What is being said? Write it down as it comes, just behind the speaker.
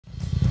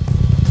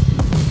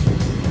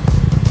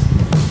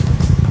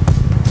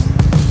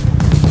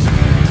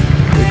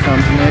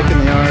comes Nick in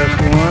the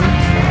RS1.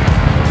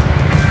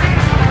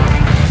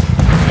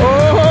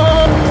 Oh!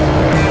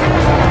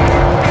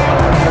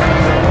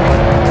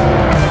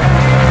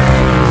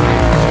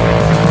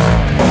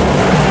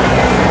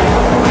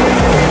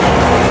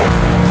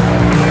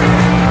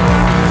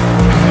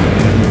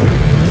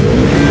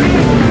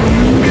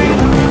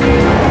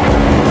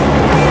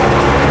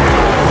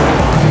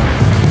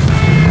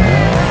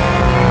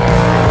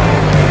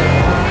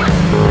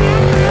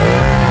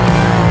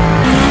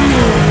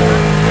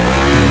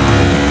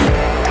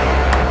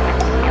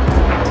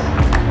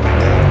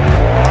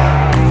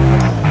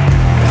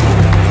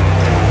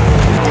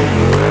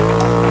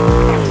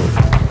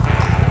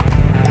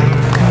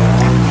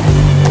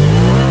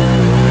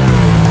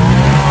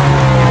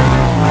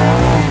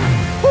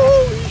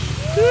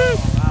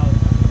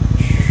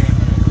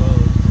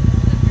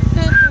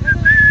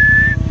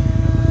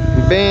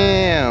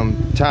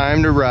 Bam!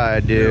 Time to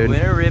ride, dude.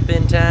 Winter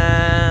ripping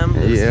time.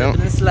 Yeah.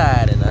 Slipping and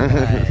sliding.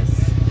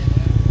 Nice.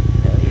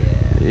 Hell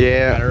yeah.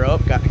 Yeah. Got her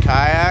up, got the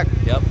kayak.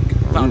 Yep.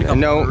 Found a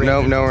couple No,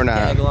 we're not.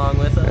 Tag along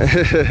with us.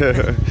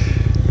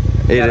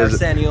 It got our is.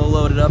 Senio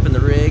loaded up in the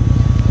rig.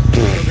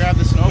 Go grab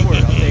the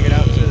snowboard. I'll take it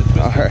out to the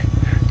twister.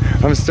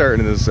 Alright. I'm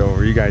starting this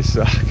over. You guys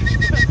suck.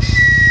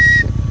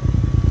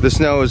 The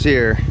snow is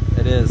here.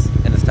 It is.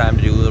 And it's time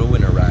to do a little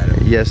winter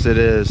ride. Yes, it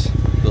is.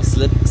 Little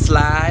slip,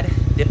 slide,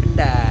 dip and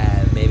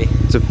dive, baby.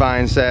 It's a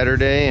fine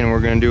Saturday, and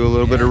we're gonna do a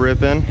little bit of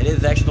ripping. It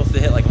is actually supposed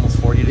to hit like almost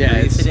 40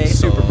 degrees today.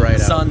 Super bright out.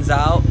 The sun's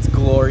out. It's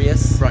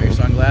glorious. Brought your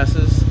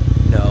sunglasses?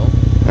 No.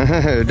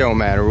 It don't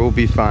matter. We'll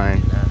be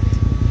fine.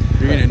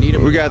 You're gonna need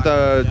them. We got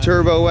the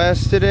Turbo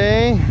S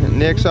today,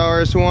 Nick's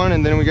RS1,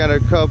 and then we got a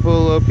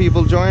couple of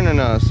people joining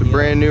us. A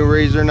brand new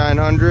Razor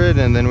 900,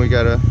 and then we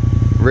got a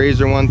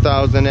Razor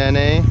 1000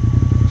 NA.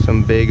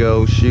 Some big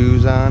O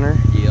shoes on her.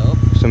 Yep.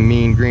 Some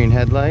mean green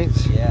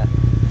headlights. Yeah.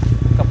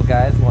 A couple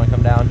guys want to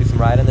come down and do some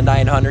riding. The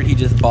 900, he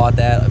just bought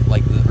that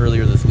like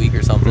earlier this week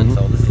or something.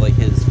 So this is like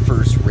his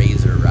first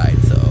Razor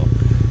ride. So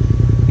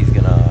he's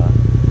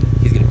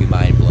gonna be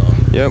mind blown.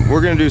 Yep,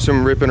 we're gonna do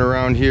some ripping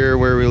around here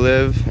where we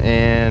live,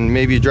 and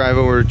maybe drive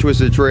over to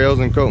Twisted Trails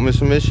in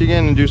Coatmas,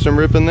 Michigan, and do some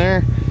ripping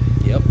there.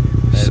 Yep.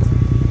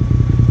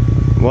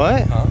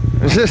 What? Huh?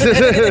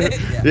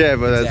 Yeah,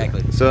 but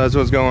exactly. that's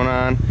what's going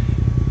on.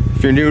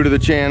 If you're new to the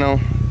channel,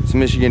 it's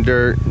Michigan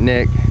Dirt,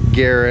 Nick,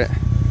 Garrett,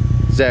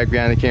 Zach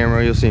behind the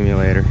camera. You'll see me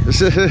later.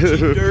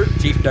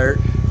 Chief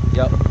Dirt.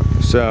 Yep.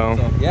 So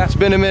yeah, it's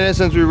been a minute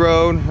since we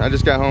rode. I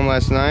just got home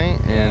last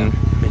night, and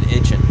been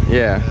itching.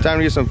 Yeah, time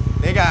to get some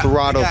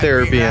throttle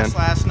therapy in.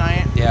 Last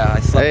night. Yeah, I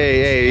slept.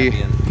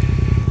 Hey.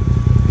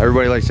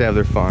 Everybody likes to have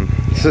their fun.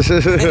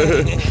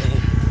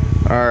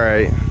 All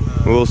right,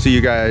 we'll see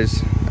you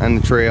guys on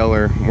the trail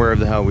or wherever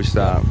the hell we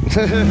stop.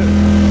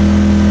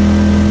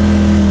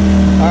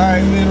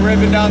 Alright, we've been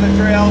ripping down the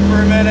trail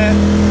for a minute.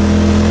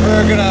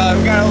 We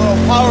got a little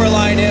power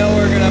line hill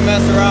we're gonna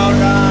mess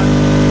around on.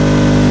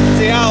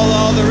 See how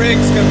all the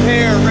rigs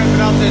compare ripping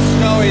up this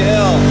snowy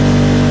hill.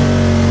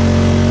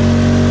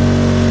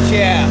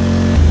 Yeah.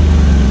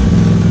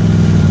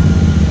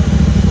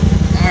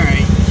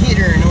 Alright, hit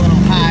her in a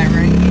little high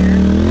right here.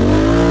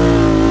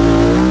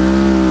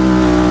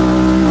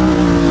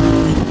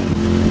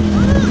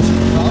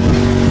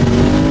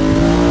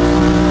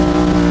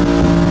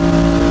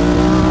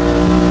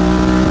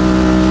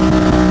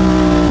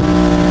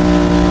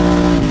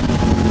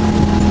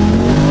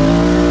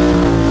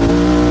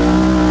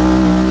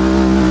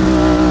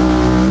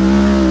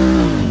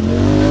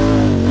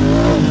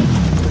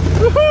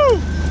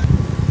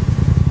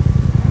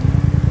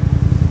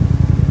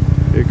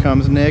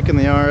 Comes Nick in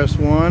the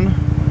RS1.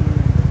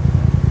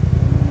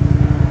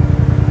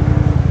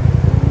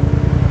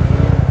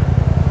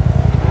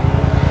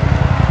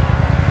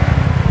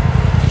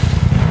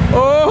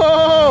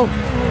 Oh!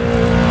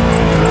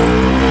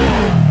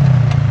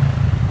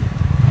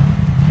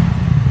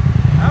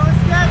 That was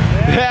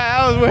sketchy. Yeah,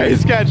 that was way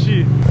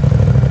sketchy.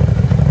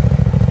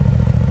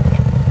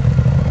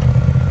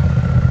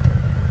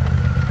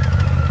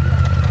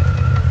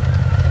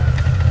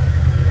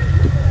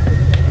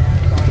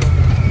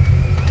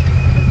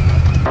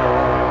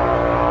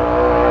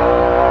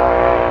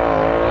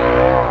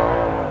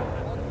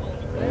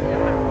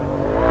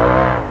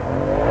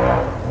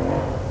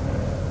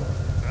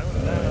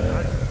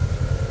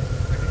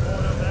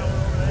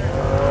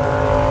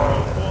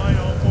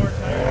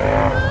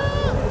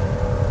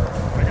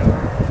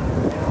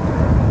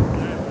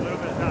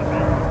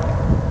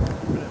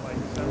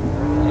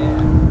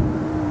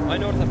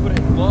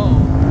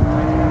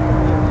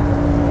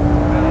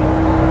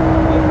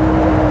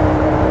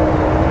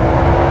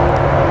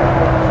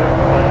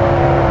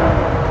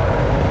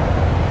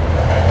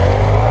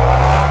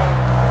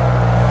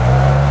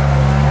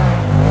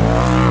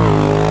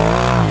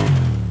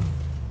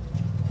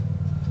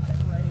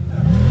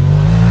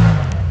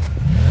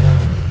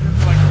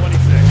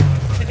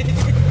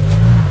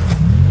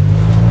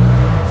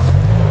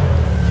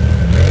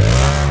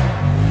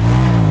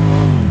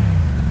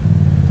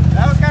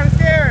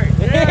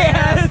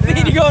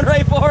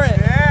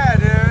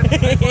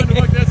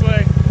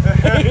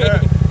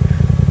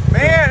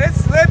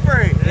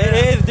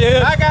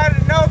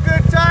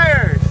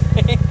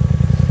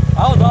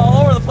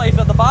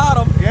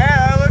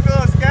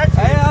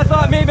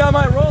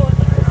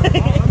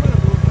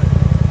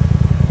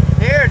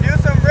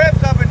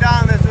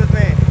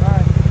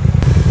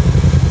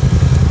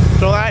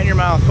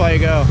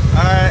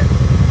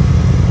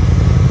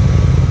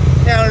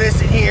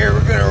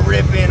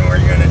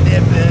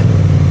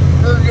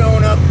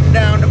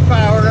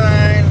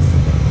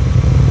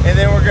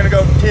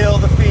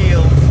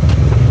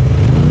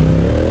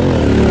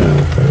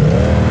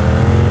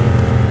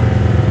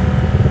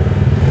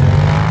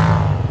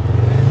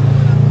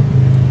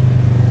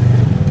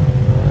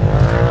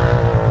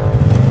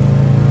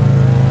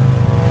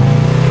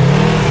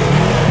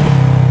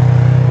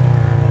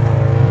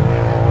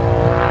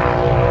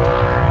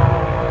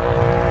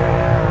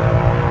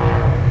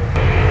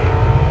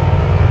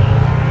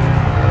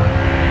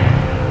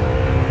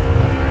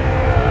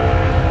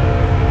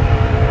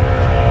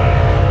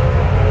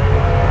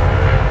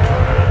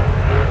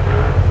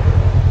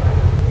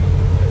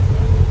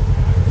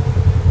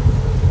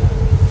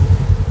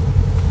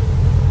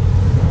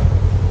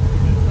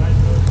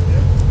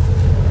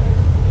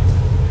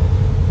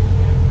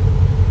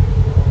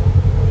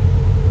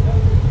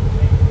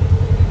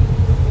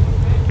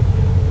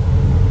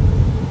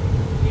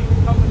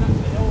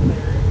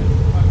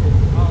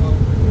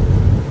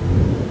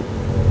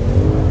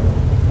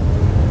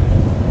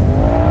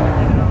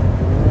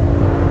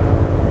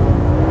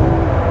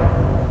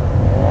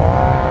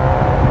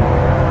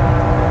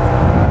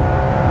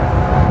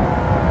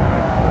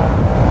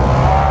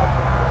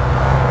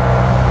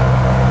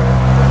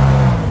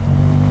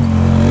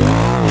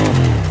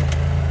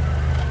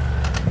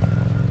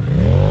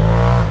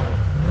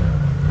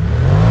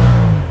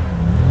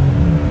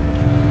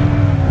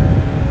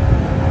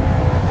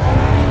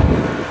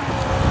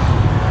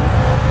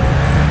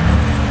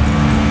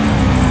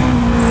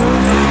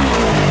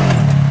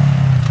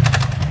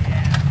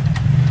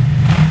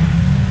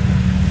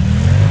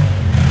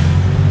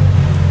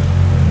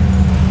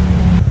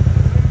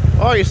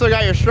 you still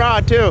got your straw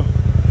too.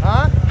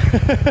 Huh?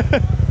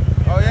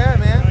 Oh yeah,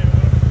 man.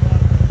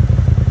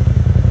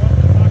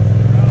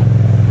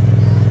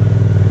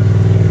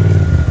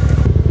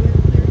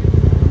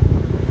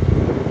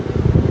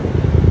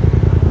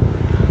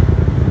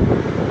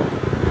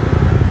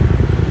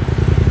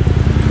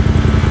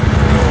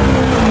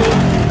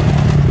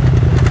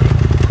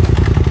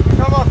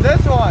 Come up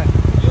this one.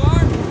 You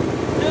are?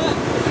 Good.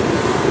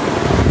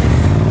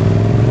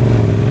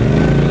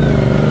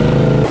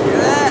 Hear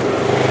that?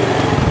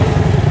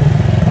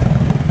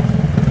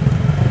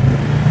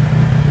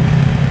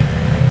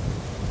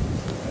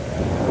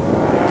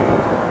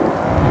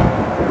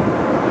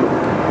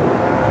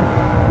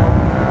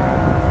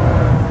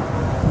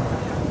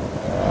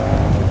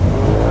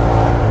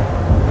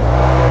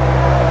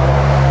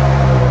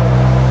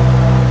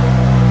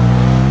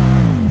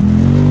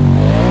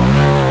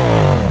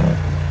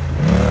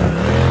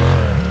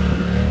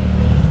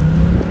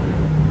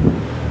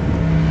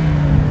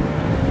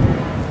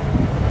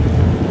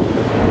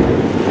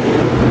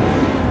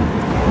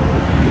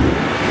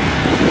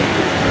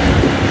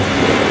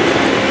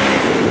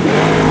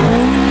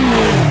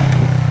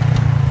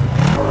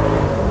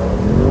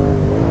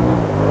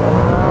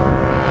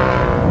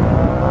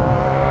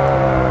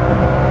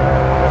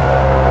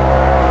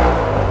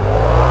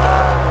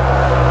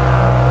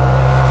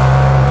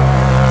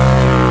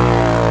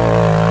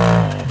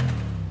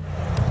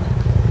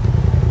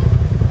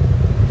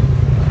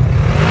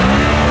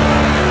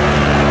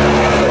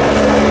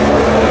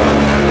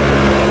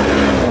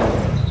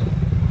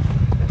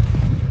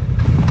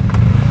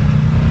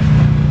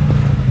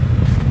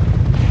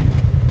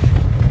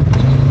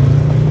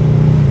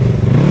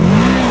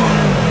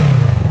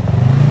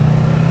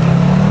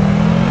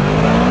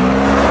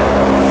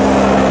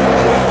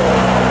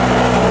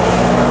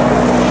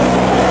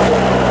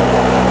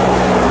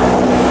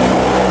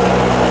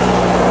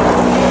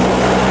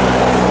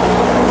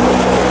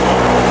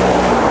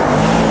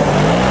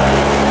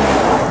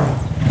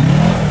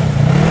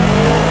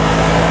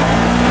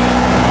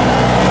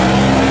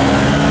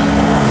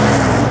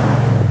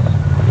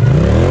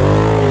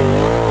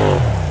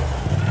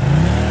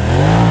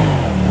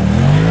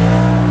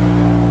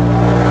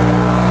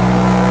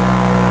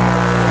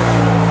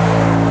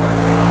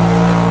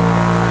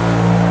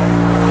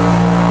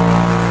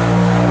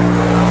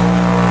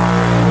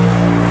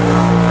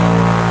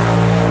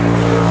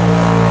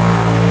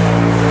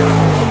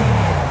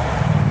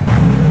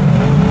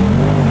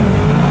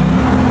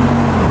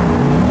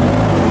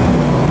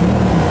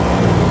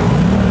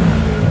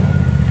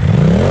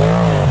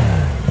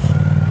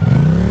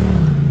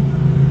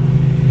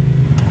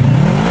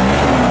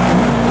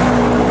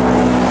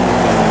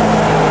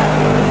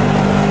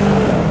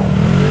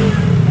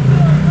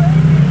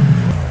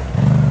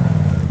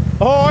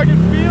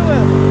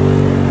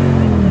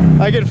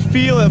 I can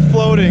feel it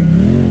floating.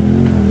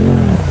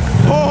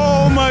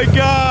 Oh my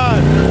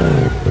God!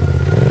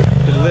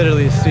 You can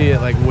literally see it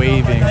like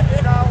waving.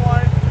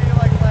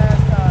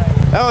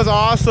 That was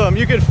awesome.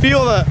 You could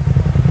feel the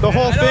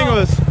whole thing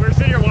was. We're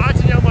sitting here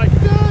watching you. I'm like,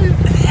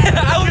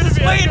 I was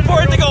just waiting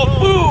for it to go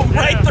boom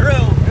right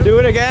through. Do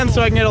it again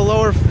so I can get a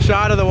lower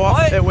shot of the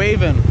it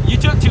waving. You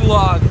took too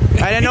long.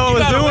 I didn't know it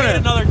was doing it.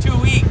 Another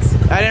 2 weeks.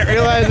 I didn't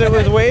realize it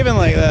was waving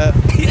like that.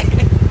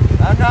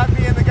 I'm not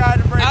being the guy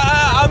to break through.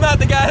 I'm not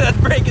the guy that's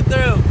breaking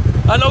through.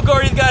 I know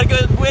Gordy's got a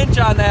good winch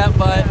on that,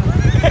 but...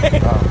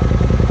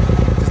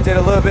 Just did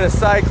a little bit of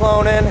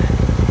cycloning.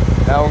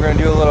 Now we're going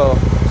to do a little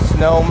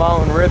snow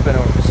mountain ripping,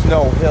 or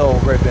snow hill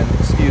ripping,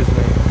 excuse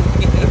me.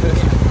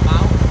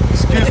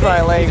 Excuse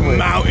my language.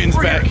 Mountains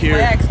back here.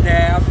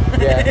 Flagstaff.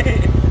 Yeah.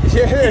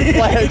 Yeah,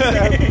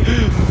 Flagstaff.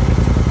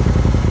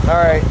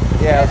 Alright,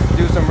 yeah, let's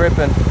do some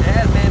ripping.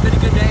 Yeah, man, been a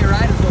good day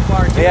riding so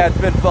far, too. Yeah, it's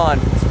been fun.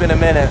 It's been a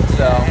minute,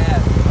 so. Yeah,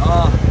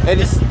 it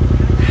is.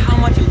 How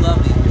much you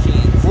love these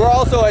machines. We're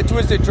also at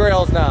Twisted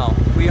Trails now.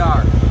 We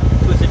are.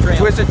 Twisted Trails.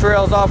 Twisted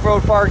Trails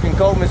Off-Road Park in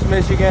Comus,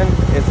 Michigan.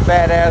 It's a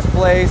badass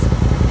place.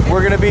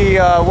 We're gonna be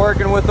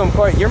working with them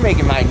quite. You're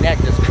making my neck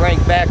just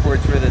crank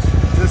backwards for this.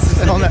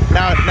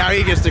 Now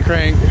he gets to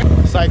crank.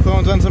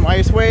 Cyclones on some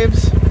ice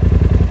waves.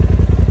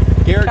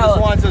 Garrett just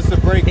wants us to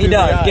break through He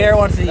does. the ice. Garrett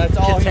wants the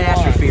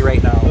catastrophe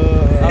right now.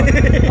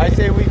 I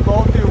say we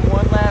both do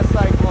one last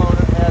cyclone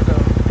as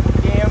a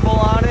gamble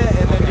on it,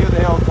 and then do the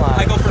hill climb.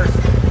 I go first.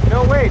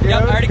 No way, dude.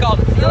 Yep, I already called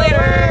it. See you later.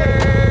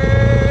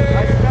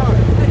 I smell it.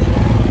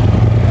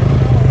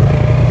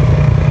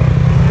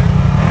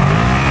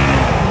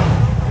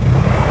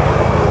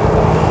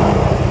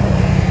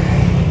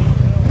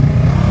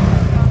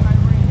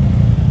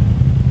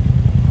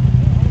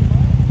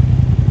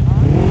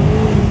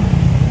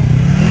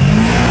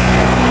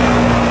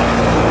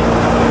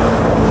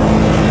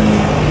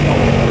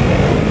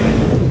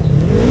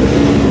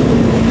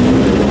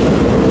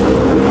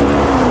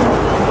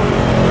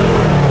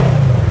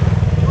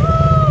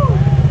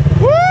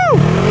 Woo!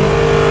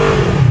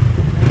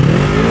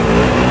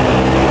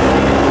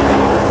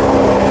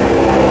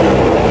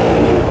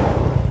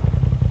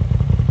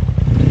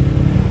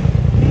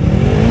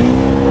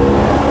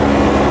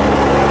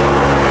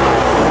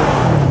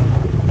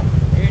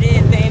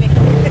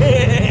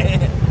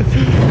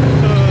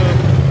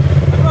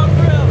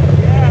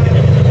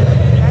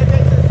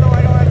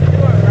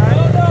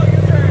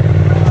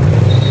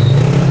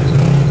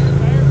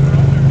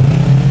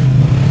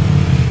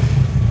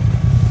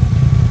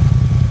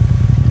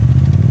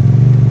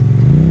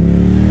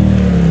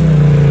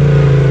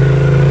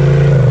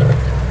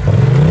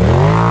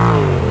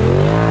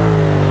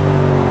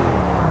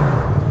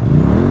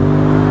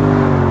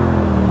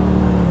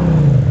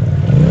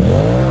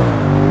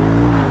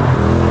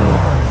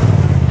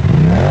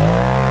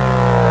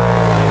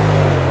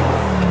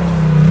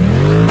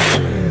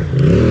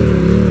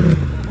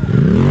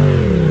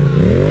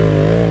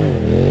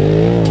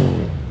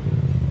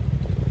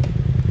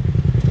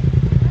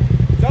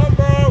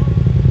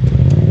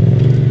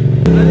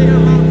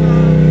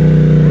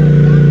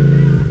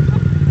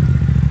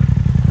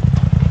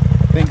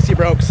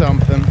 broke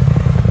something.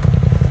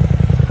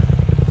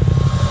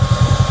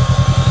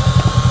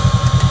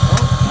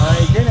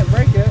 I didn't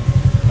break it.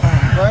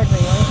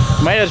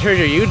 Surprisingly. Might have heard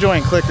your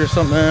U-joint click or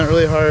something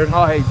really hard.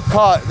 Oh, I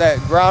caught that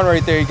ground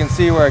right there. You can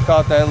see where I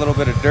caught that little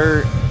bit of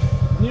dirt.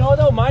 You know what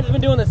though? Mine's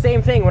been doing the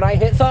same thing. When I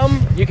hit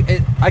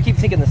something, I keep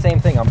thinking the same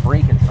thing. I'm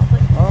breaking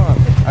something.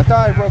 Oh, I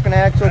thought I broke an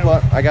axle,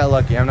 but I got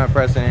lucky. I'm not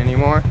pressing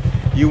anymore.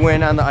 You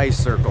win on the ice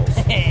circles.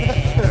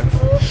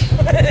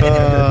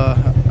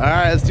 All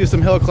right, let's do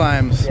some hill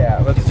climbs.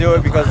 Yeah, let's do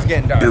it because it's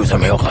getting dark. Do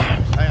some hill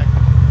climbs.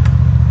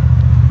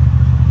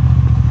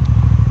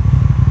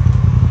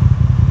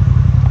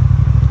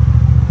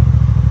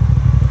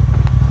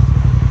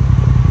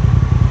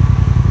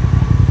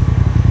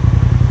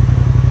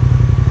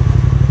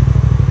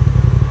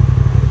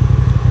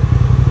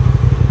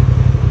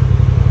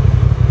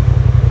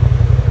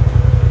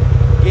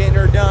 Getting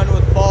her done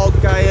with bald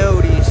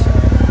coyotes.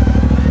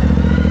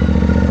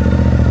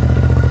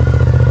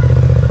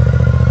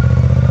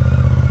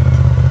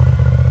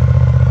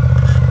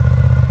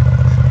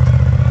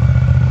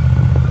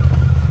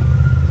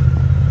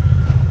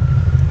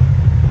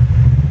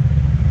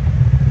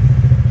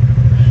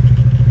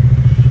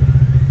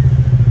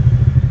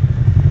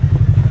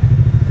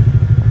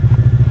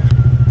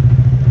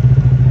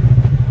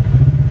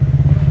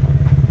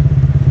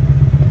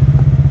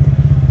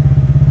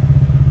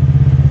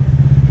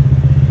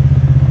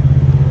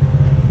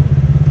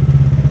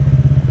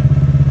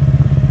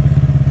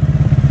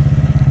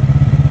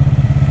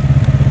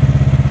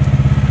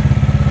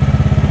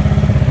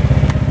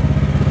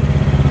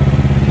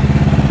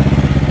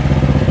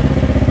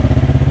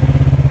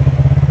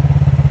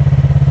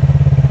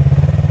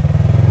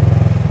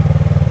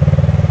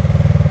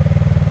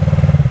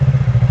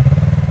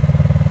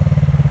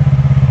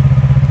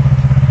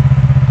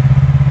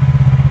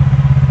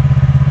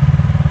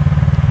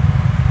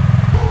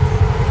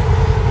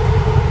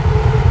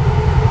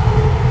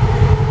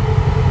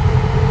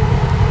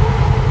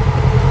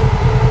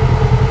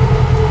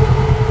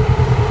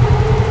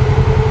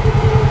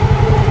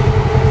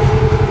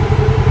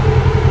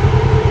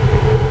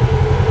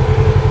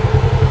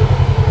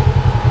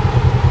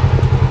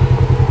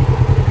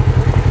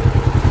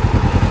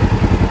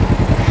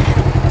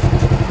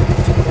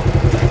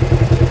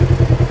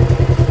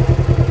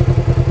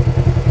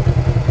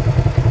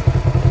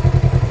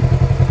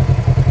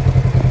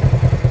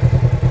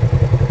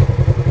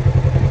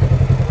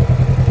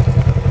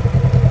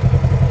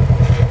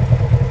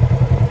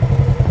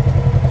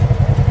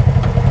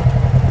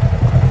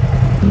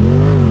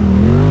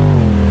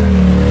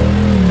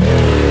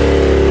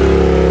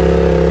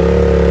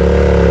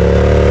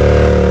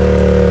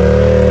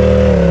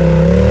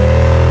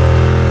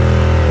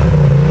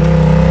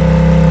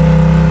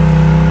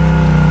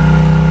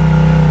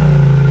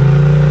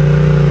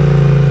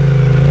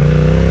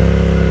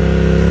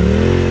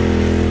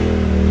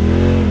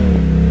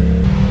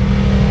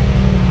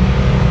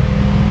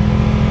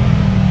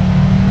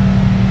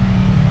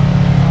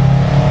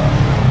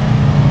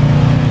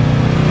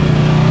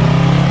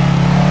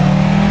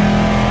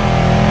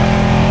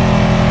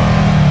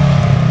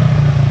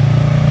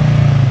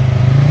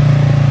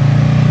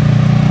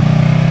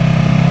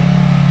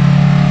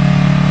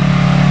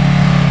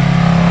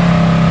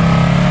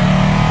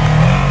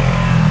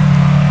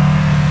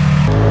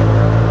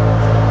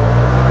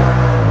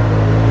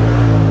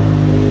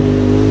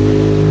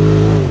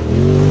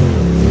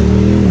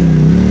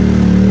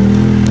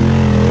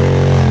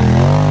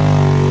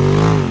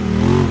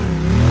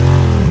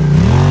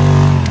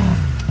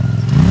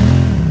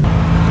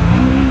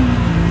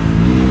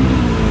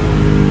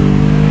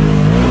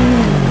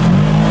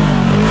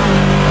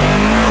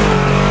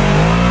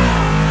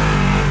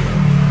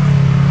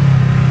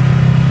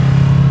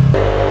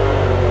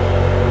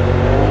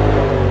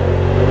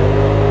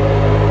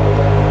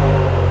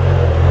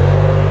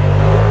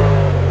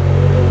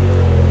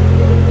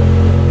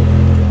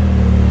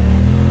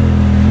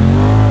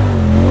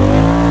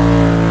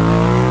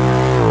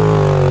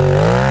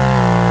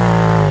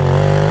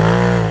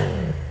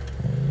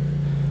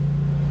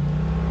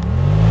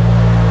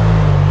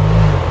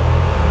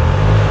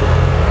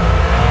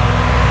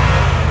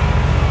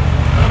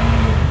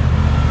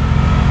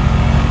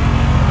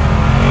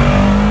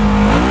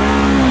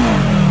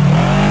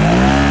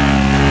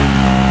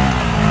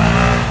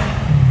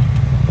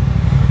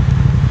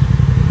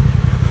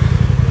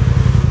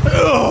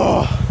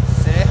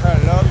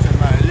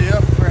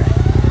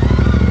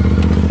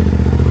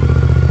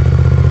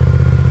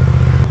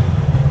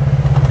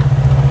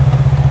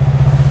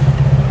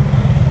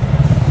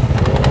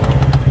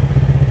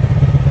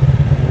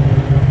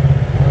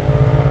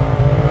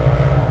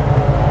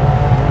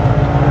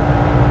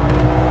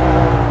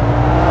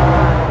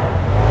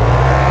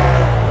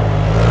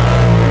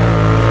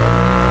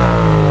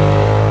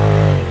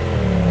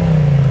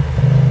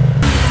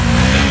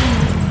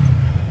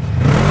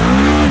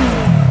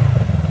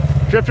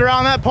 Drift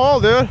around that pole,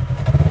 dude.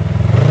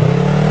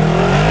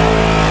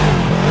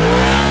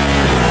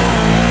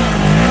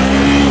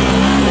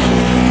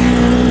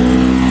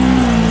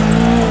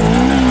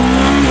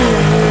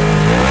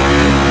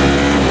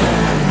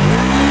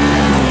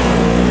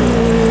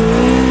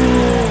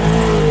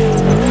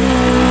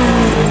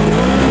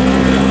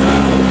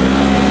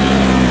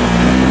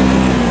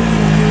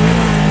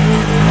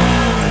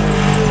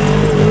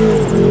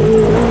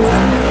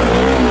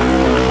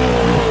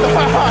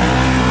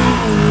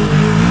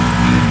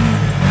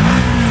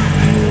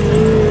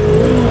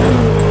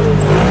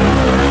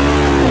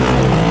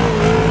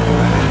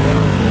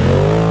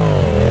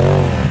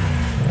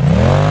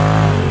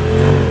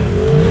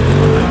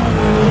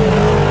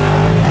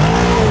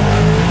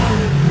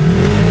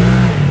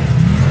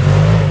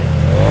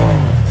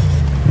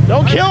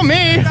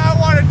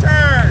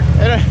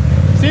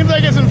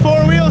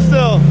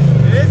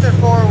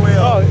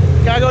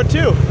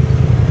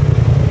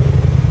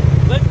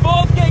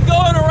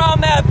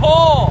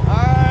 pull.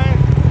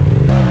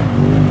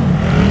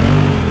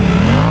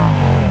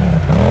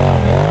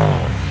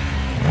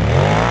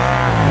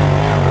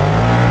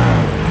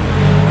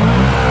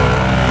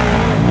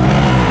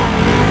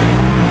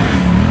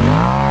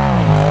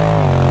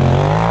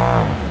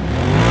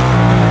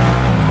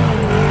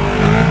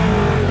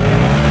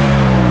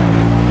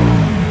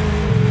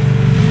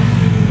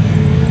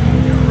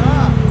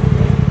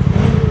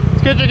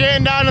 Kids are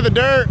getting down to the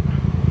dirt.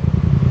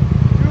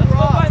 Let's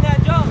go find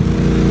that jump.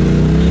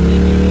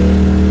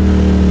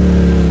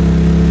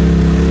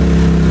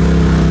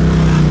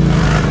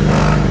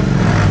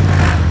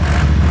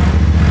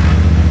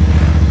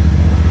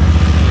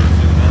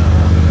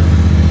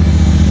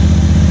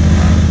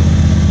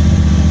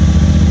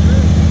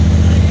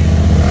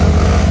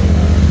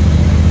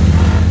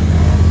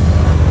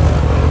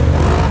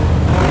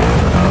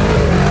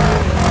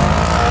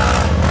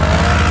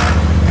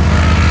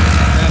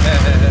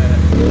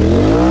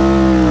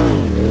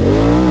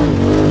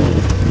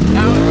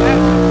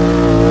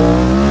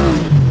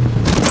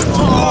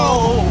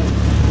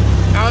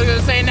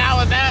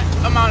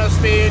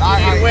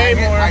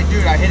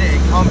 Dude, I hit it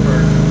in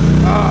comfort.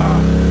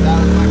 That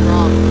was my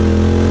problem.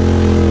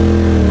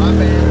 My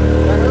bad.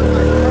 That hurt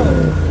my throat.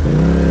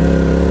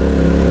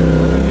 I'm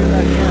gonna do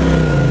that again.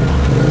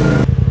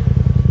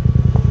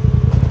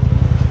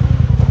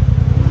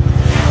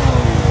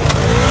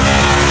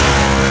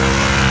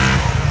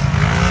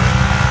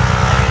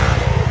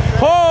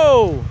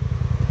 Whoa!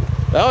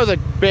 That was a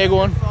big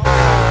one.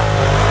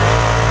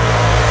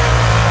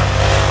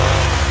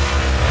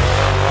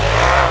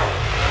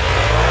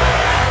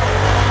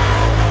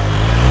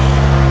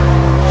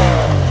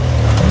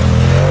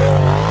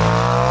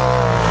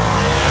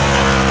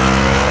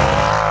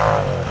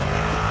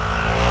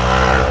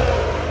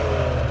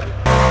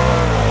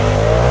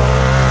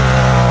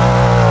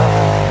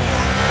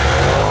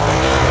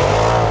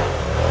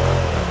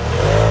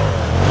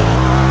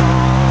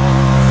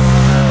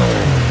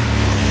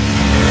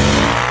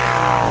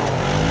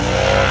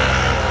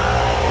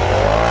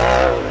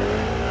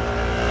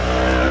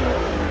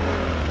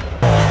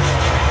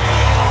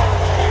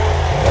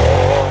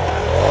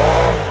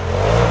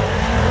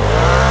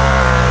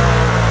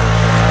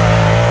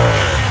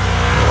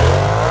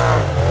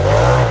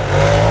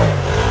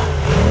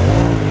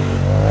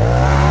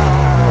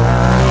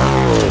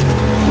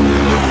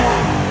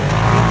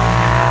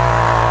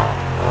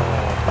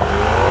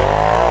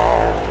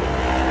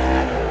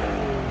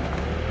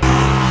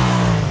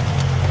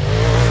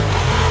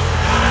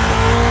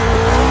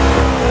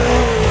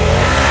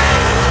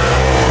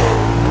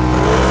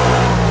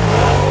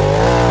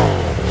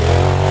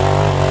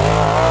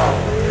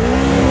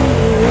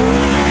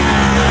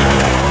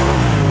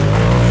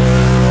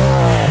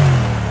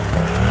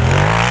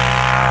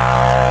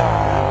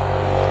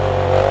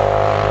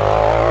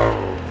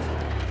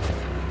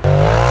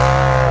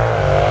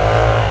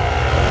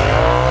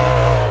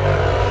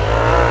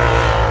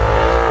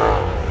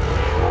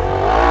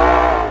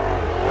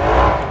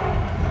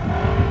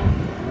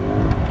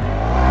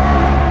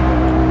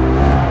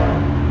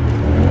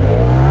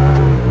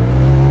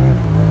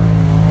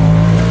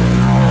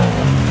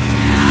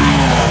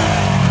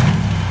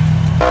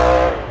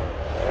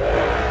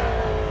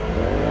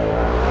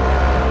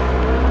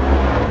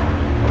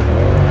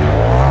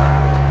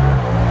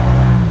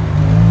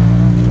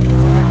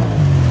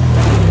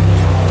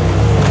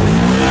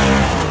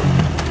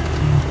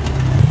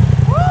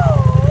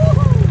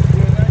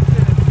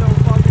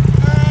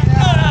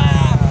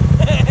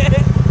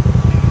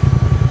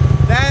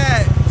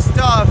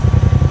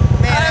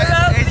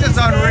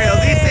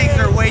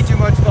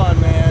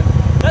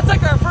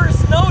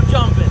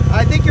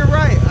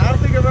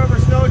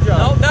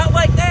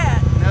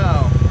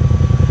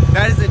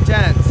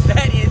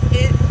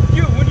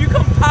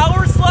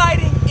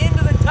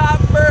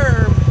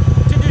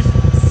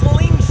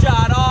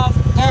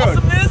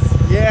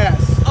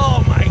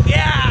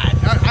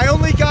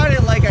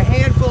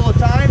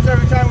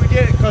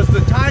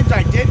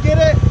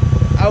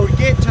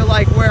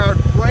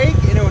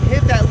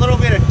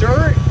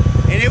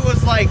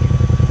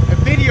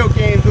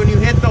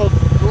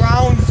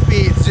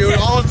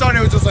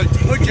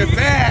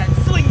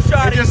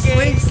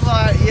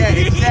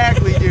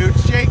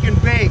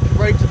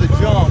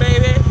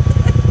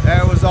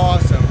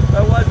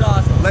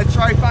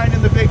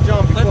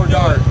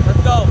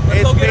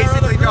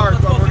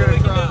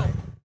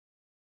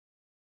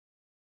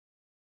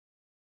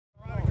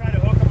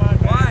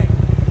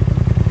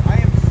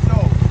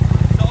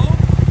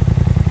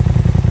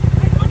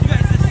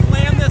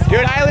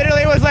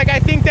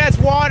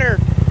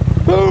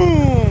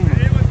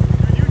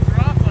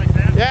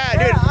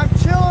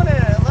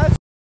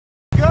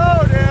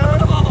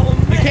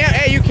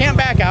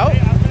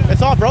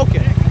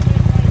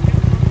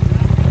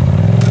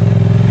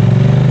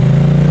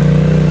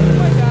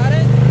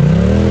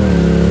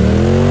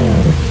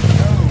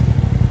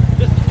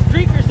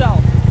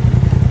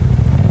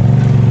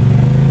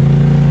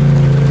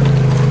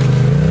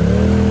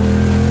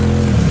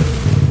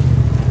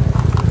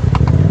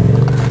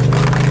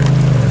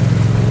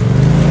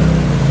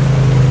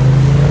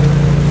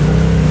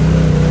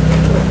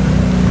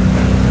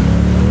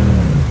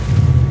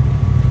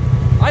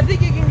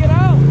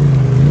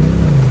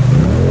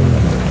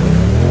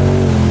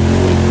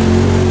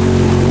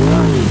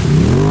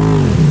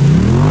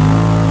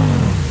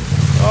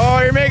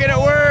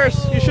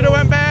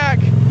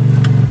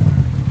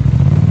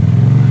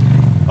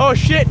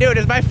 dude,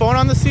 is my phone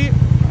on the seat?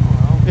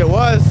 It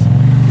was.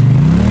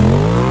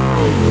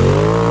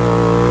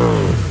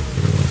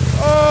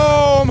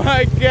 Oh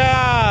my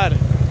God.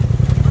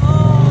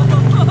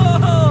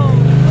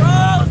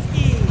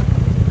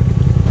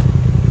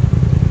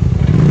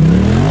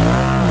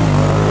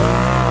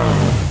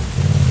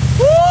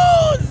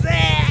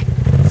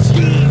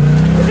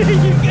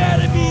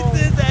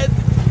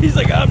 He's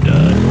like, I'm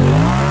done.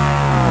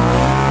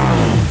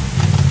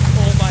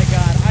 Oh my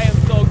God, I am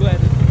so glad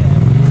this is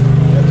happening.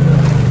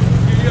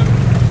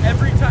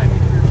 Every time you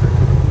do your trick.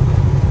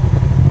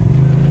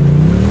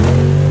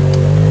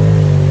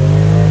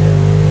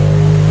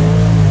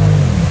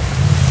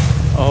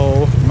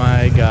 Oh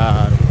my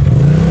God.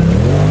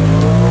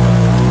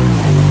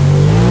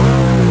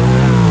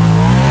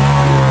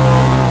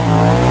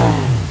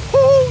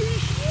 Holy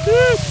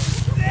shit.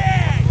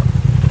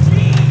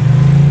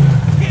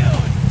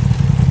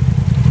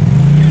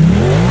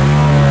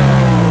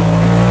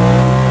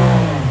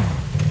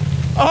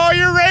 Oh,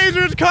 your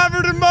RZR's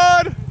covered in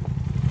mud!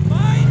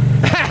 Mine?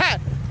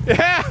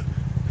 Yeah!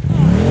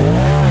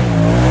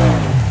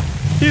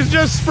 He's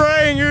just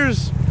spraying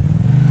yours.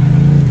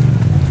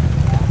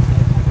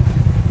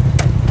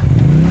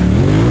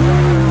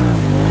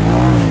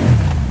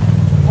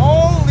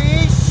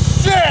 Holy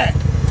shit!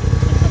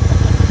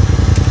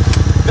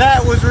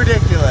 That was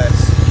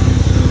ridiculous.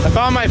 I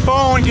found my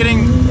phone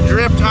getting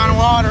dripped on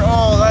water.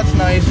 Oh, that's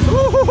nice.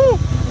 Woo-hoo-hoo.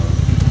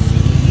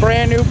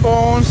 Brand new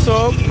phone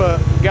soaked, but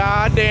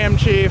goddamn,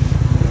 Chief.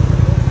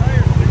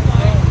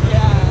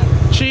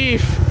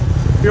 Chief,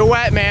 you're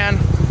wet, man.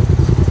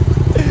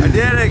 I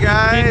did it,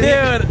 guys. You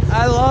did.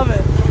 I love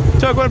it.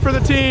 Took one for the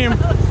team. I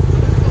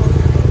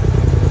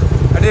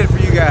did it for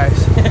you guys.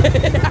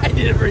 I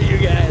did it for you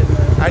guys.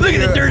 Look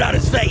at the dirt on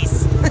his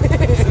face.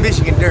 This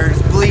Michigan dirt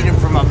is bleeding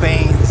from my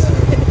veins.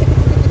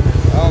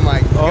 Oh my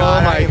God.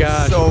 Oh my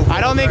gosh. So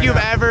I don't think you've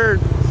ever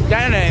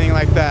done anything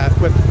like that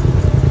with.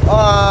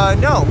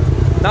 No.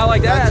 Not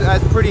like that.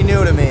 That's pretty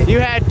new to me. You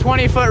had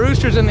 20-foot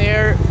roosters in the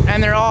air,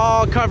 and they're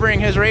all covering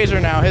his RZR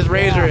now. His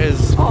RZR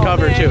is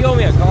covered man, too. You owe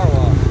me a car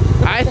wash.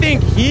 I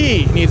think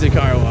he needs a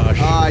car wash.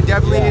 I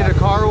definitely need a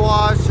car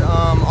wash.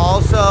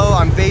 Also,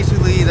 I'm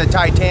basically the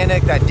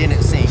Titanic that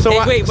didn't sink. So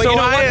Hey, wait, but you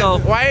know what, though?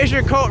 Why is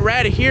your coat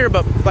red here,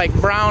 but like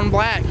brown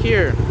black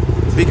here?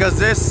 Because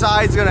this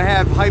side's gonna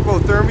have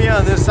hypothermia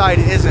and this side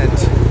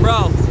isn't.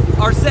 Bro,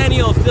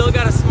 Arsenio still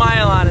got a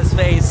smile on his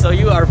face, so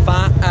you are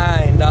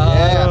fine,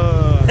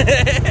 dog.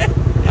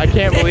 I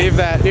can't believe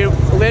that, dude.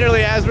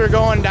 Literally, as we're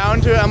going down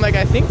to it, I'm like,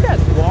 I think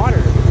that's water.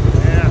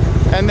 Yeah.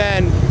 And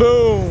then,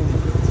 boom.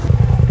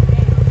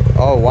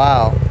 Oh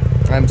wow,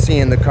 I'm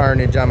seeing the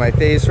carnage on my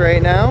face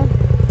right now.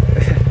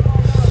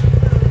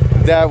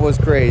 That was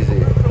crazy.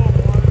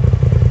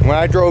 When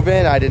I drove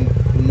in, I did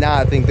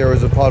not think there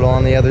was a puddle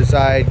on the other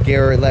side.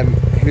 Garrett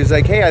he was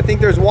like, hey, I think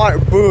there's water.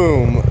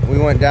 Boom, we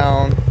went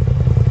down.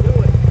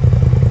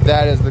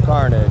 That is the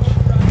carnage.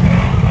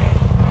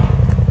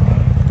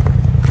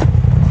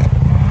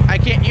 I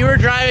can't, you were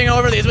driving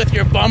over these with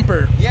your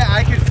bumper. Yeah,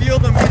 I could feel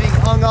them getting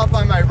hung up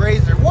on my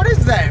RZR. What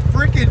is that?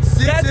 Freaking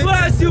 6 That's what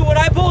I was doing. When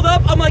I pulled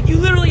up, I'm like, you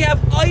literally have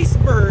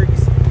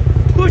icebergs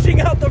pushing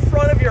out the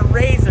front of your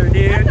RZR,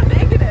 dude. That's a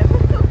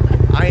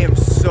negative. I am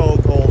so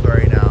cold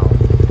right now.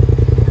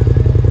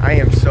 I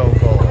am so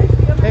cold.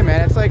 Hey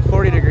man, it's like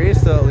 40 degrees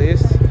still at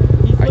least.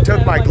 I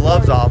took my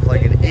gloves off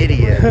like an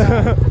idiot.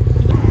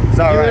 It's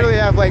all You right. literally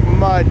have like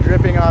mud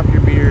dripping off your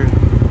beard.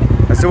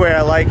 That's the way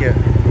I like it.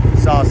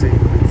 Saucy.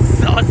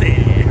 Saucy.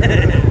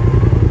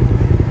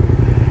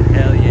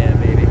 Hell yeah,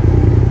 baby.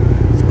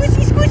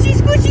 Squishy, squishy,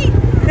 squishy.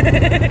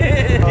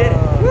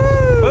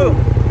 Woo! Boom.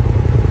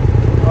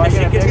 Oh, I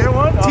get a bigger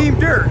one? Oh. Team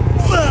Dirt.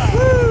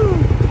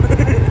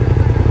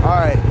 All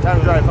right, time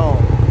to drive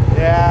home.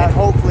 Yeah. And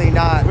hopefully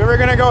not. We were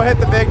gonna go hit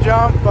the big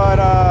jump, but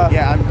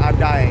Yeah, I'm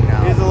dying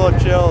now. he's a little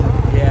chilled.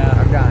 Yeah.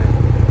 I'm dying.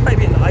 Might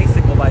be an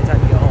icicle by the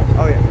time you get home.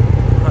 Oh yeah.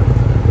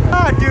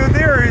 Ah, dude,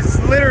 there is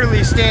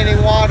literally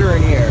standing water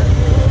in here.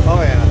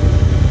 Oh yeah.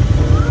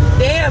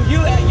 Damn, you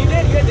did. You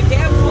had the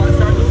cab flood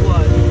start to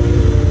flood.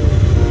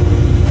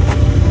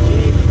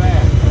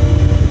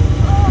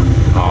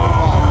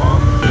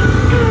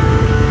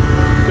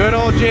 Good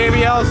old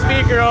JBL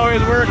speaker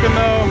always working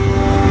though.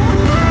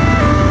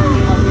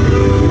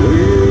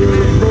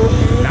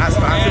 Not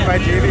sponsored by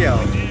JBL.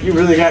 You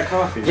really got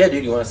coffee. Yeah,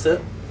 dude, you want to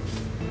sit?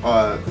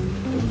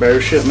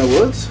 Bear shit in the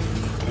woods?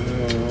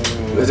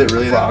 Is it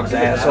really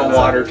that so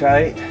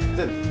watertight?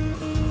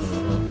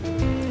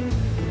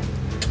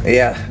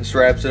 Yeah, this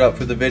wraps it up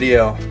for the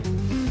video.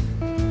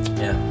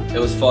 Yeah, it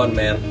was fun,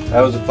 man.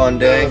 That was a fun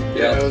day.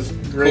 Yeah, it was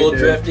great. cool dude.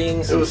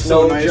 drifting, some was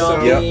snow so nice,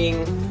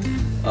 jumping.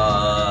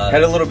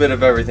 Had a little bit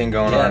of everything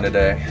going on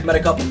today. Met a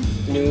couple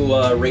new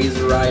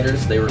RZR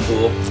riders. They were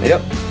cool.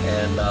 Yep.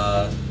 And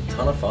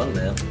ton of fun,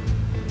 man.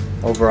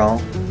 Overall,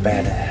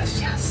 badass.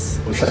 Yes.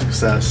 Was a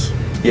success.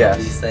 Yes.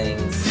 These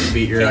things.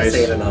 Beat your Can't ice.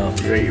 say it enough.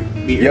 You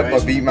beat your Yep,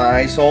 ice. I beat my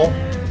ice hole.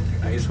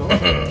 Ice hole?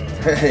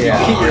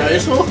 Yeah. Beat your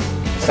ice hole?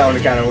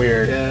 Sounded kind of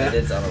weird. Yeah. It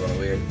did sound a little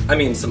weird. I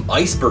mean, some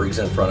icebergs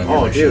in front of your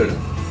Oh, machine. dude.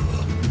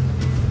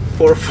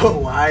 4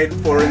 foot wide,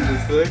 4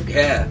 inches thick.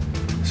 Yeah.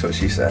 That's what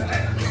she said.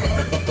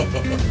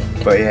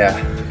 But yeah,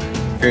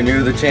 if you're new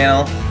to the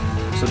channel,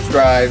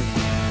 subscribe,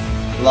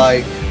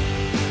 like,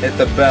 hit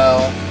the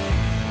bell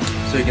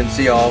so you can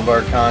see all of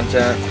our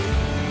content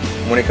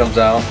when it comes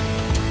out.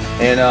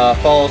 And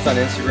follow us on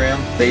Instagram,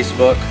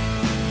 Facebook,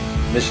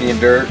 Michigan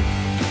Dirt,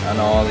 on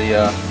all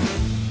the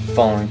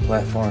following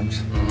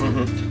platforms.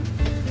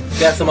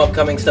 Got some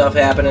upcoming stuff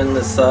happening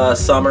this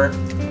summer.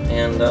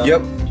 And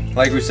yep,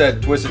 like we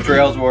said, Twisted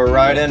Trails where we're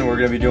riding, we're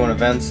going to be doing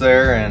events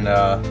there, and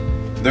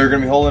they're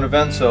going to be holding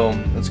events, so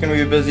it's going to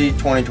be a busy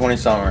 2020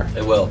 summer.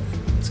 It will.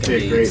 It's going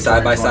to be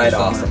side by side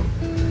awesome.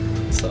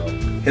 So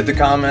hit the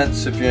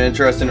comments if you're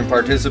interested in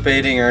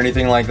participating or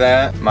anything like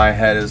that. My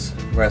head is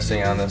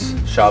resting on this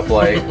shop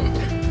light.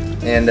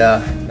 And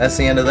that's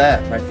the end of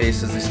that. My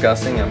face is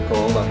disgusting, I'm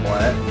cold, I'm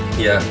wet.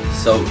 yeah,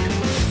 soaked.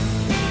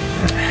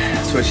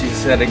 That's what she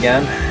said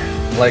again.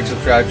 Like,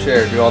 subscribe,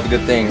 share, do all the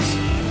good things.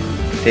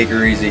 Take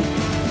her easy.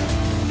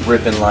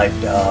 Ripping life,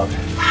 dog.